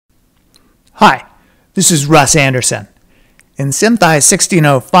Hi, this is Russ Anderson. In Synthesize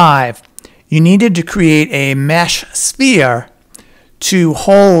 1605, you needed to create a mesh sphere to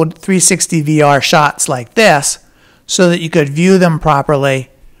hold 360 VR shots like this so that you could view them properly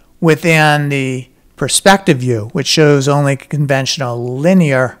within the perspective view, which shows only conventional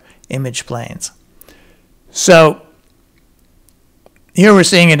linear image planes. So here we're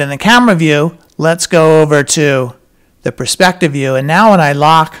seeing it in the camera view. Let's go over to the perspective view, and now when I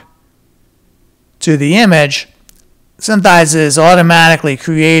lock to the image, Synthesize is automatically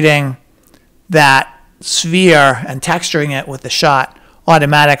creating that sphere and texturing it with the shot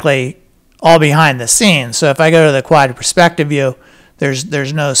automatically all behind the scenes. So if I go to the quad perspective view,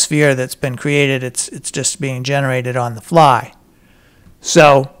 there's no sphere that's been created. It's just being generated on the fly.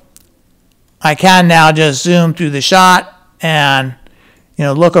 So I can now just zoom through the shot and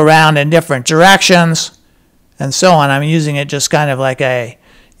look around in different directions and so on. I'm using it just kind of like a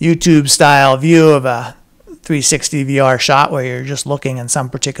YouTube style view of a 360 VR shot where you're just looking in some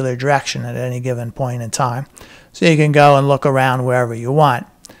particular direction at any given point in time. So you can go and look around wherever you want.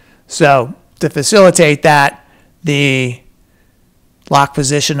 So to facilitate that, the lock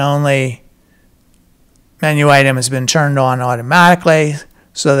position only menu item has been turned on automatically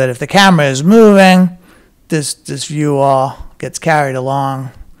so that if the camera is moving, this view all gets carried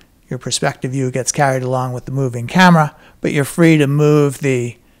along. Your perspective view gets carried along with the moving camera, but you're free to move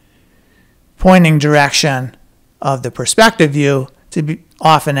the pointing direction of the perspective view to be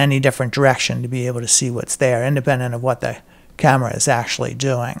off in any different direction to be able to see what's there, independent of what the camera is actually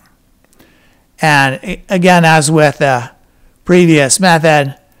doing. And again, as with the previous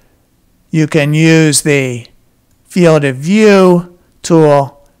method, you can use the field of view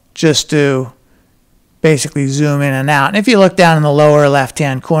tool just to basically zoom in and out. And if you look down in the lower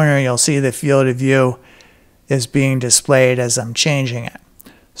left-hand corner, you'll see the field of view is being displayed as I'm changing it.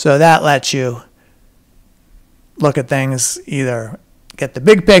 So that lets you look at things, either get the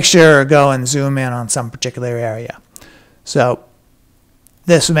big picture or go and zoom in on some particular area. So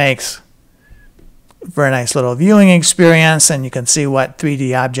this makes for a nice little viewing experience, and you can see what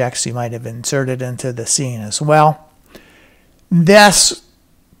 3D objects you might have inserted into the scene as well. This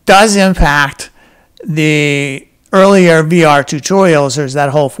does impact the earlier VR tutorials. There's that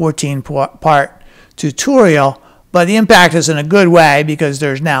whole 14-part tutorial, but the impact is in a good way because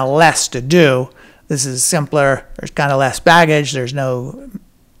there's now less to do. This is simpler. There's kind of less baggage. There's no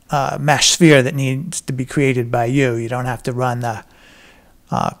mesh sphere that needs to be created by you. You don't have to run the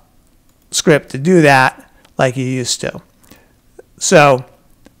script to do that like you used to. So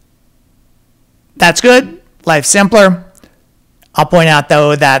that's good. Life's simpler. I'll point out,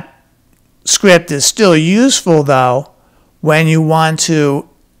 though, that script is still useful, though, when you want to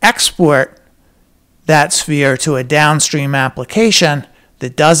export that sphere to a downstream application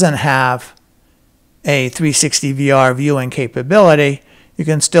that doesn't have a 360 VR viewing capability. You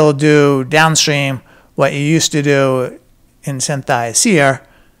can still do downstream what you used to do in Synthesize here,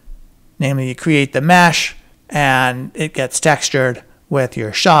 namely you create the mesh and it gets textured with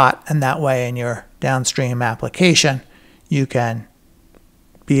your shot, and that way in your downstream application you can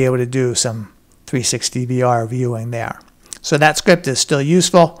be able to do some 360 VR viewing there. So that script is still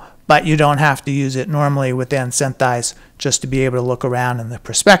useful, but you don't have to use it normally within Synthesize just to be able to look around in the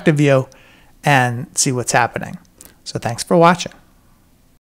perspective view and see what's happening. So thanks for watching.